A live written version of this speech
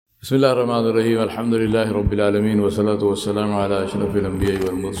بسم الله الرحمن الرحيم الحمد لله رب العالمين والصلاة والسلام على أشرف الأنبياء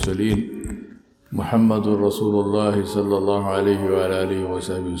والمرسلين محمد رسول الله صلى الله عليه وعلى آله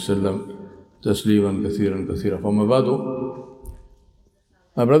وصحبه وسلم تسليما كثيرا فما بعد.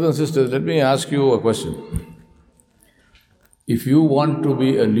 My brothers and sisters, let me ask you a question. If you want to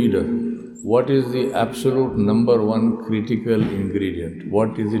be a leader, what is the absolute number one critical ingredient?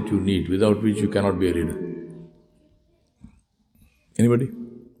 What is it you need without which you cannot be a leader? Anybody?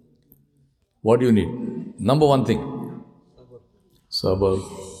 What do you need? Number one thing. Sabr.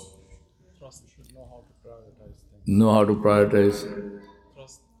 Trust. Know how to prioritize things. Know how to prioritize.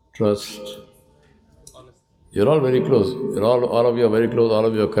 Trust. Honesty. You're all very close. All of you are very close. All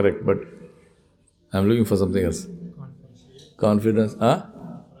of you are correct. But I'm looking for something else. Confidence.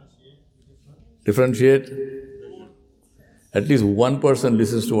 Differentiate. At least one person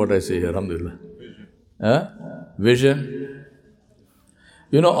listens to what I say here. Alhamdulillah. Vision.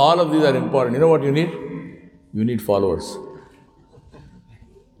 You know, all of these are important. You know what you need? You need followers.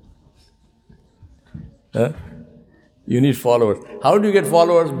 You need followers. How do you get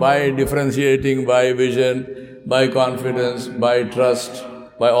followers? By differentiating, by vision, by confidence, by trust,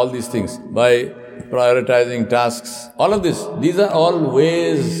 by all these things, by prioritizing tasks. All of this. These are all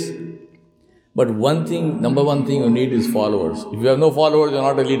ways. But number one thing you need is followers. If you have no followers, you're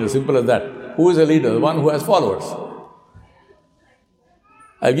not a leader. Simple as that. Who is a leader? The one who has followers.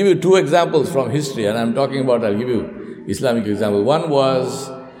 I'll give you two examples from history, and I'll give you Islamic examples. One was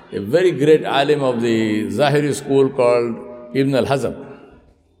a very great alim of the Zahiri school called Ibn al-Hazm.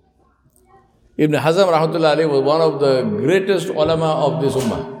 Ibn Hazm rahmatullahi alayhi was one of the greatest ulama of this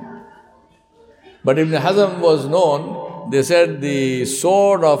ummah. But Ibn Hazm was known, they said the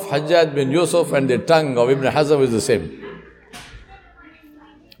sword of Hajjaj bin Yusuf and the tongue of Ibn Hazm is the same.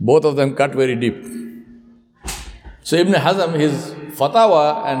 Both of them cut very deep. So Ibn Hazm, his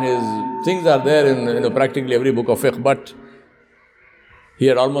fatwa and his things are there in practically every book of fiqh, but he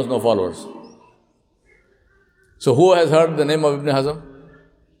had almost no followers. So who has heard the name of Ibn Hazm?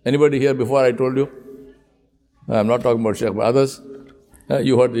 Anybody here before I told you? I'm not talking about Shaykh, but others?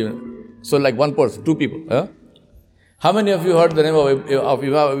 You heard so like one person, two people. How many of you heard the name of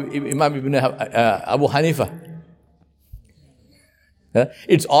Imam Ibn Abu Hanifa?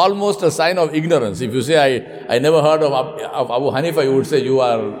 It's almost a sign of ignorance. If you say, I never heard of Abu Hanifa, you would say you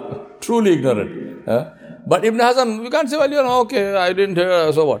are truly ignorant. But Ibn Hazm, you can't say, well, okay, I didn't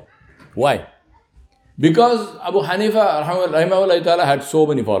hear, so what? Why? Because Abu Hanifa, rahimahullah ta'ala, had so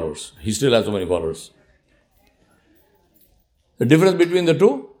many followers. He still has so many followers. The difference between the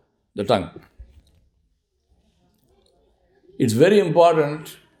two? The tongue. It's very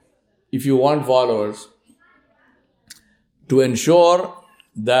important, if you want followers, to ensure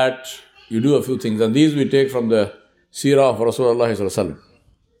that you do a few things. And these we take from the seerah of Rasulullah sallallahu alaihi wasallam.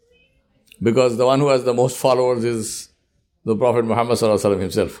 Because the one who has the most followers is the Prophet Muhammad sallallahu alaihi wasallam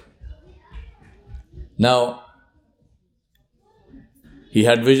himself. Now, he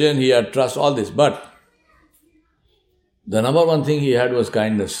had vision, he had trust, all this. But the number one thing he had was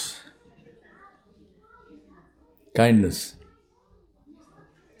kindness. Kindness.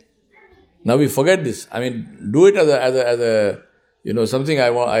 Now we forget this. Do it as a something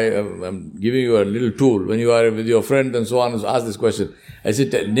I'm giving you a little tool. When you are with your friend and so on, ask this question. I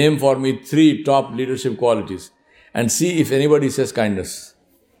said, name for me 3 top leadership qualities and see if anybody says kindness.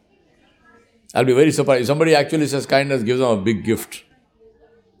 I'll be very surprised. If somebody actually says kindness, give them a big gift.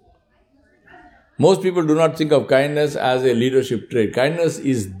 Most people do not think of kindness as a leadership trait. Kindness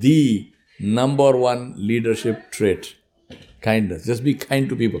is the number one leadership trait. Kindness. Just be kind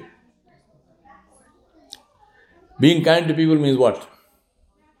to people. Being kind to people means what?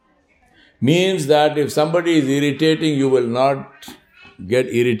 Means that if somebody is irritating, you will not get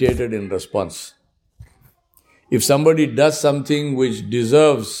irritated in response. If somebody does something which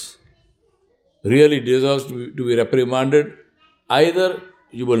really deserves to be reprimanded, either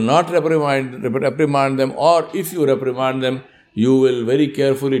you will not reprimand them, or if you reprimand them, you will very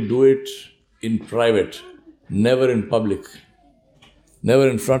carefully do it in private, never in public, never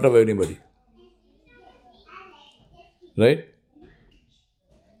in front of anybody. Right?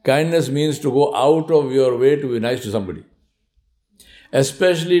 Kindness means to go out of your way to be nice to somebody.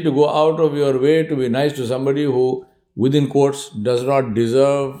 Especially to go out of your way to be nice to somebody who, within quotes, does not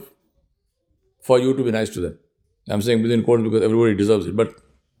deserve for you to be nice to them. I'm saying within quotes because everybody deserves it. But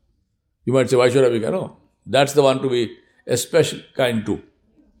you might say, why should I be kind? No. That's the one to be especially kind to.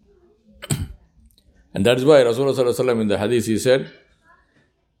 And that's why Rasulullah sallallahu alaihi wasallam in the hadith, he said,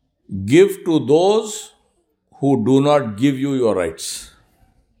 give to those who do not give you your rights.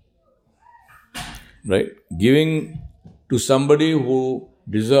 Right? Giving to somebody who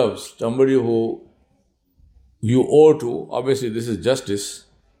deserves, somebody who you owe to, obviously this is justice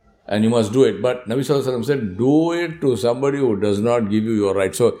and you must do it. But Nabi Sallallahu Alaihi Wasallam said, do it to somebody who does not give you your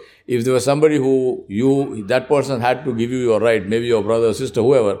right. So if there was somebody that person had to give you your right, maybe your brother, sister,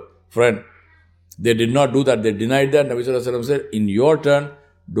 whoever, friend, they did not do that. They denied that. Nabi Sallallahu Alaihi Wasallam said, in your turn,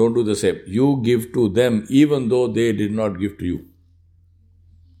 don't do the same. You give to them even though they did not give to you.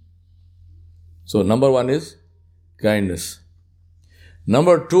 So number one is kindness.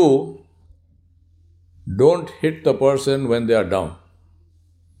 Number two, don't hit the person when they are down.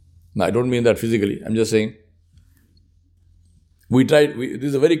 Now, I don't mean that physically. I'm just saying, this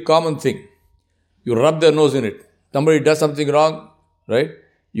is a very common thing. You rub their nose in it. Somebody does something wrong, right?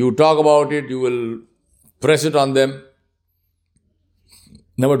 You talk about it, you will press it on them.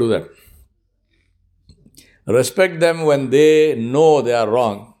 Never do that. Respect them when they know they are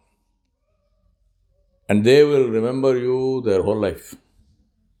wrong, and they will remember you their whole life.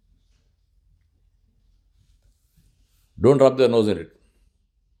 Don't rub their nose in it.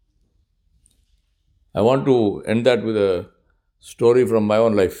 I want to end that with a story from my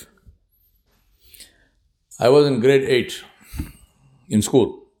own life. I was in grade 8 in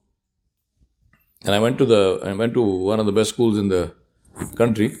school, and I went to one of the best schools in the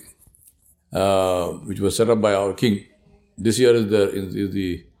country, which was set up by our king. This year is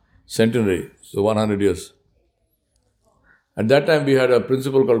the centenary, so 100 years. At that time, we had a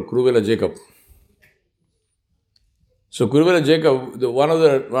principal called Kuruvela Jacob. So Kuruvela Jacob, one of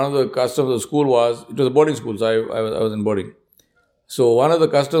the customs of the school was, it was a boarding school, so I was in boarding. So one of the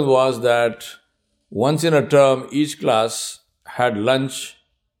customs was that once in a term, each class had lunch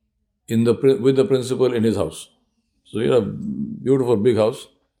with the principal in his house. So he had a beautiful big house.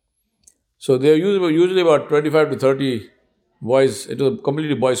 So there were usually about 25 to 30 boys. It was a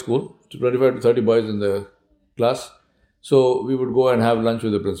completely boys' school. 25 to 30 boys in the class. So we would go and have lunch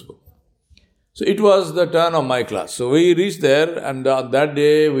with the principal. So it was the turn of my class. So we reached there, and on that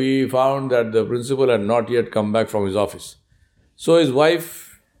day we found that the principal had not yet come back from his office. So his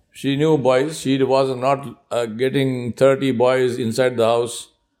wife, she knew boys. She was not getting 30 boys inside the house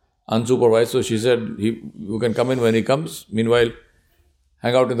unsupervised. So she said, you can come in when he comes. Meanwhile,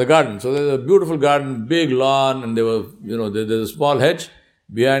 hang out in the garden. So there's a beautiful garden, big lawn, and there's a small hedge.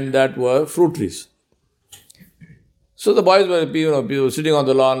 Behind that were fruit trees. So the boys were sitting on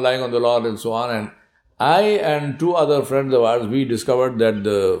the lawn, lying on the lawn, and so on. And I and two other friends of ours, we discovered that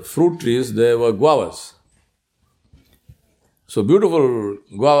the fruit trees, they were guavas. So beautiful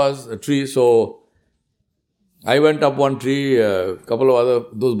guavas, a tree. So I went up one tree, those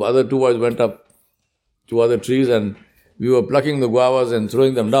other two boys went up two other trees, and we were plucking the guavas and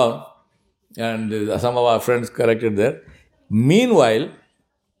throwing them down. And some of our friends collected there. Meanwhile,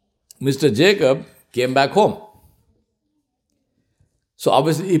 Mr. Jacob came back home. So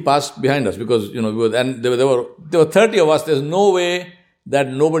obviously he passed behind us because, there were 30 of us. There's no way that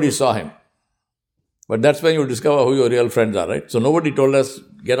nobody saw him. But that's when you discover who your real friends are, right? So nobody told us,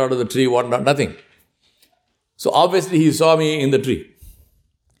 get out of the tree, nothing. So obviously he saw me in the tree.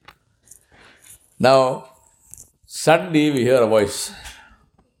 Now, suddenly we hear a voice.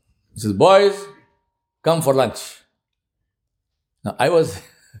 It says, boys, come for lunch. Now I was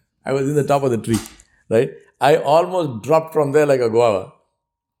in the top of the tree, right? I almost dropped from there like a guava.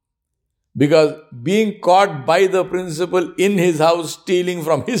 Because being caught by the principal in his house, stealing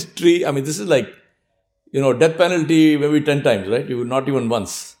from his tree, this is like, death penalty maybe 10 times, right? You would not even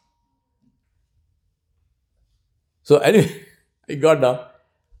once. So anyway, I got down.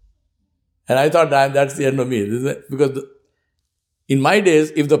 And I thought, that's the end of me. Because in my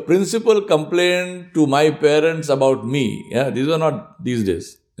days, if the principal complained to my parents about me, these were not these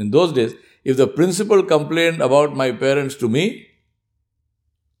days. In those days, if the principal complained about my parents to me,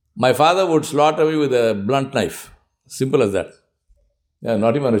 my father would slaughter me with a blunt knife. Simple as that.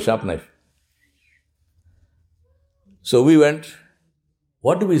 Not even a sharp knife. So we went.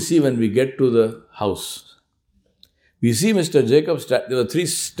 What do we see when we get to the house? We see Mr. Jacob, there were three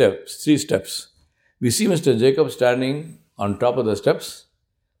steps. We see Mr. Jacob standing on top of the steps.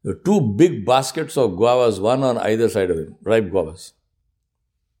 There were two big baskets of guavas, one on either side of him, ripe guavas.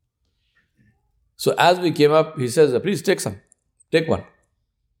 So as we came up, he says, please take some. Take one.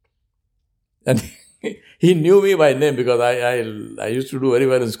 And he knew me by name because I used to do very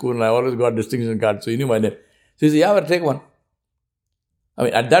well in school and I always got distinction cards. So he knew my name. So he said, well, take one.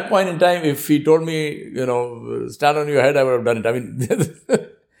 At that point in time, if he told me, stand on your head, I would have done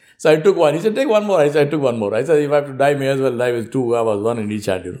it. So I took one. He said, take one more. I said, I took one more. I said, if I have to die, may as well die with two guavas, one in each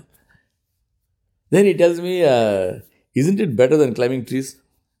hand, Then he tells me, isn't it better than climbing trees?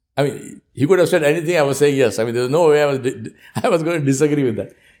 I mean, he could have said anything. I was saying yes. I mean, there was no way I was going to disagree with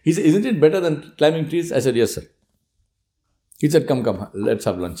that. He said, isn't it better than climbing trees? I said, yes, sir. He said, come, let's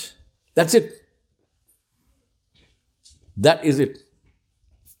have lunch. That's it. That is it.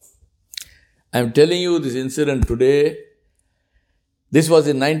 I'm telling you this incident today. This was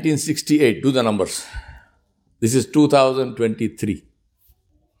in 1968. Do the numbers. This is 2023.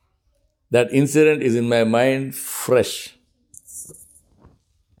 That incident is in my mind fresh.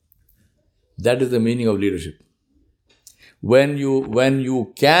 That is the meaning of leadership. When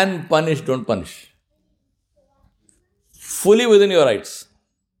you can punish, don't punish. Fully within your rights.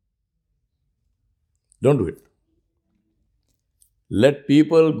 Don't do it. Let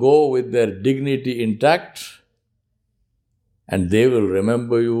people go with their dignity intact, and they will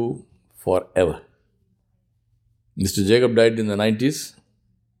remember you forever. Mr. Jacob died in the 90s.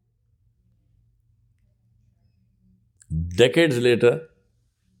 Decades later,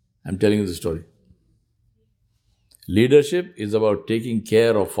 I'm telling you the story. Leadership is about taking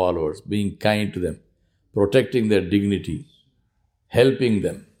care of followers, being kind to them, protecting their dignity, helping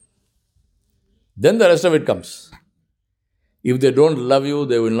them. Then the rest of it comes. If they don't love you,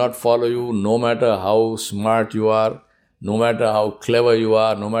 they will not follow you, no matter how smart you are, no matter how clever you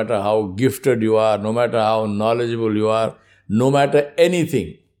are, no matter how gifted you are, no matter how knowledgeable you are, no matter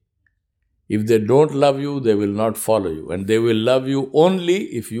anything. If they don't love you, they will not follow you. And they will love you only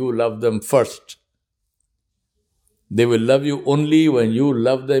if you love them first. They will love you only when you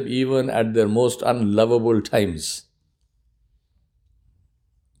love them even at their most unlovable times.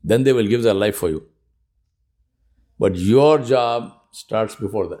 Then they will give their life for you. But your job starts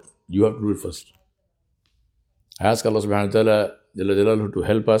before that. You have to do it first. I ask Allah subhanahu wa ta'ala Jalla Jalaluhu to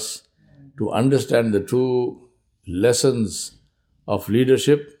help us to understand the true lessons of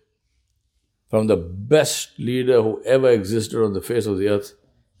leadership from the best leader who ever existed on the face of the earth,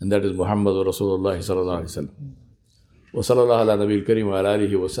 and that is Muhammad Rasulullah sallallahu alaihi wasallam. Wa sallallahu ala nabiyil kareem wa ala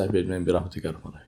alihi wa sahbihi ajma'in bi rahmatika.